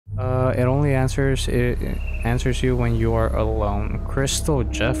It only answers you when you are alone. Crystal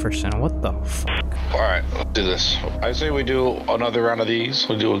Jefferson, what the fuck? Alright, let's do this. I say we do another round of these.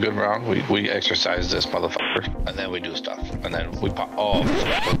 We'll do a good round. We exercise this motherfucker. And then we do stuff. And then we pop. Oh,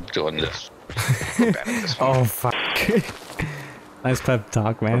 we're doing this. We're bad at this one. Oh, fuck. Nice pep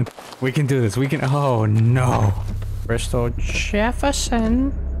talk, man. We can do this. We can. Oh, no. Crystal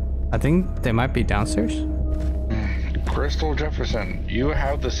Jefferson. I think they might be downstairs. Crystal Jefferson, you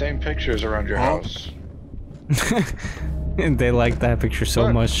have the same pictures around your house. And they liked that picture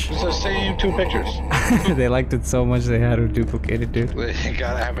so much. It's the same 2 pictures. They liked it so much they had to duplicate it, dude. You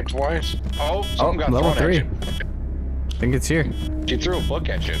gotta have it twice. Oh, something got level thrown 3. at you. I think it's here. She threw a book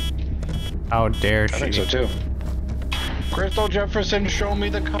at you. How dare she? I think so too. Crystal Jefferson, show me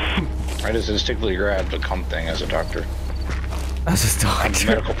the cum. I just instinctively grabbed the cum thing as a doctor. As a doctor. I'm a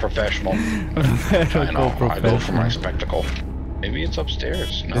medical professional. I know. I go for my spectacle. Maybe it's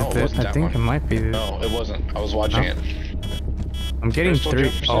upstairs. No, it wasn't that one. I think it might be this. No, it wasn't. I was watching it. I'm getting Crystal 3.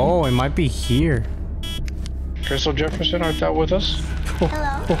 Jefferson. Oh, it might be here. Crystal Jefferson, aren't that with us?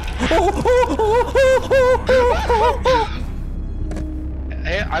 Hello.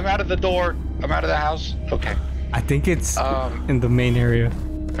 Hey, I'm out of the door. I'm out of the house. Okay. I think it's in the main area.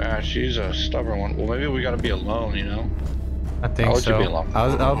 She's a stubborn one. Well, maybe we gotta be alone, you know? I think I'll let so. you be alone.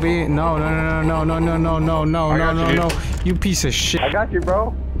 I'll be no. You piece of shit. I got you,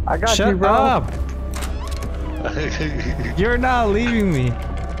 bro. I got you, bro. Shut up. You're not leaving me.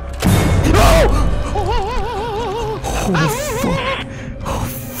 Oh fuck. Oh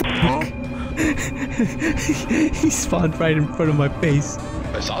fuck. He spawned right in front of my face.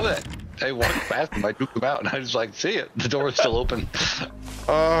 I saw that. I walked past him. I took him out, and I was like, "See it? The door is still open."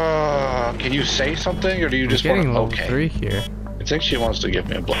 Can you say something, or do you just want to? Getting level Okay. 3 here. I think she wants to give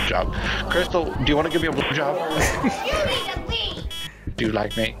me a blowjob. Crystal, do you want to give me a blowjob? Do you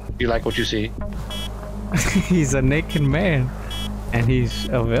like me? Do you like what you see? He's a naked man, and he's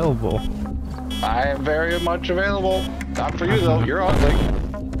available. I am very much available. Not for you though. You're ugly,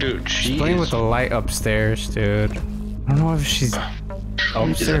 dude. She's Playing with the light upstairs, dude. I don't know if she's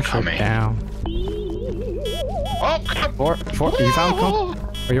upstairs or down. Oh, come. Four. You found cum?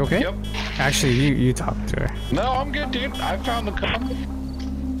 Are you okay? Yep. Actually, you talk to her. No, I'm good, dude. I found the cum.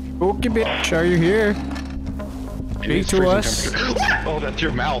 Okay, bitch, are you here? Speak to us. Oh, that's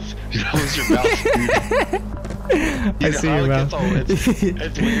your mouth. That was your mouth, dude. I see your mouth.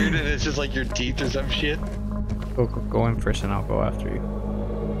 It's weird, and it's just like your teeth or some shit. Go in first, and I'll go after you.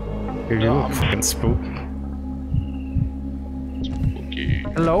 Here you No, look I'm- fucking spooky. Okay.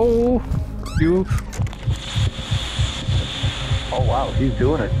 Hello, you. Oh wow, he's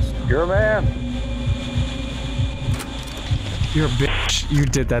doing it. You're a man. You're a bitch. You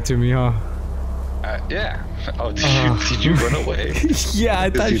did that to me, huh? Yeah. Oh, did you run away? Yeah, I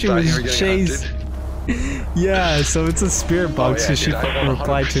thought she was you were getting chased. hunted? Yeah, so it's a spirit box, so she fucking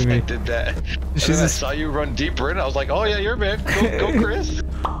replied to me. I did that. She's I a... saw you run deeper in. I was like, oh yeah, you're man. Go, Chris.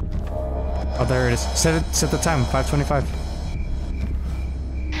 Oh, there it is. Set the time. 5:25.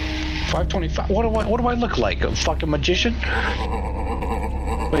 5:25. What do I look like? A fucking magician?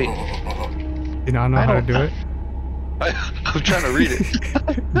 Wait. Do you not know how to do it? I'm trying to read it.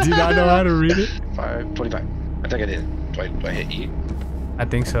 Do you not know how to read it? 5:25. I think I did. Do I hit E? I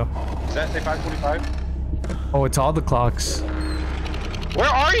think so. Does that say 5:25? Oh, it's all the clocks. Where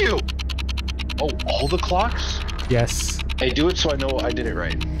are you? Oh, all the clocks? Yes. Hey, do it so I know I did it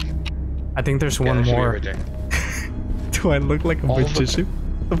right. I think there's Yeah, one that should be more. right there. Do I look like a All the- magician?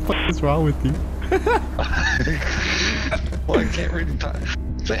 What the fuck is wrong with you? Well, I can't read the time.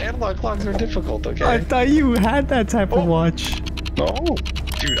 The analog clocks are difficult, okay? I thought you had that type of watch. No.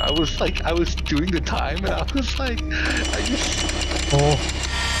 Dude, I was doing the time and I was like, Oh.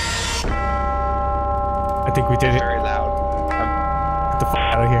 I think we did it. very loud. Get the fuck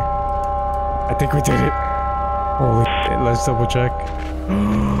out of here. I think we did it. Holy shit, let's double check.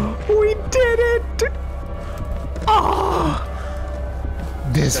 We did it! Oh!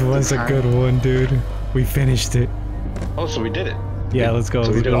 This Set the was a time. good one, dude. We finished it. Oh, so we did it. Yeah, let's go. So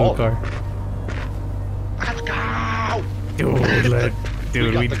we Let's did go all to the of car. Let's go! Dude,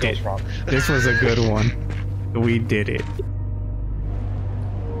 we got the did. ghost wrong. This was a good one. We did it.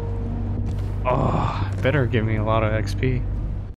 Oh, better give me a lot of XP.